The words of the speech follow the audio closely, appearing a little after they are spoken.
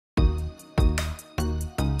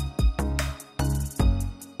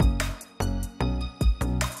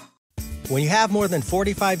When you have more than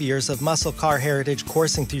 45 years of muscle car heritage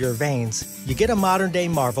coursing through your veins, you get a modern-day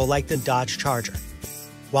marvel like the Dodge Charger.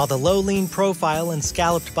 While the low lean profile and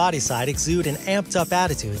scalloped body side exude an amped-up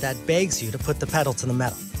attitude that begs you to put the pedal to the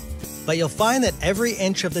metal. But you'll find that every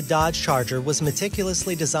inch of the Dodge Charger was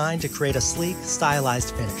meticulously designed to create a sleek,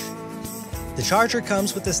 stylized finish. The Charger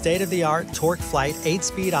comes with the state-of-the-art TorqueFlite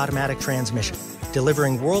 8-speed automatic transmission,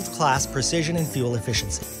 delivering world-class precision and fuel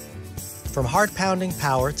efficiency. From heart-pounding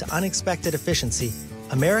power to unexpected efficiency,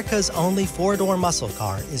 America's only four-door muscle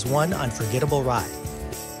car is one unforgettable ride.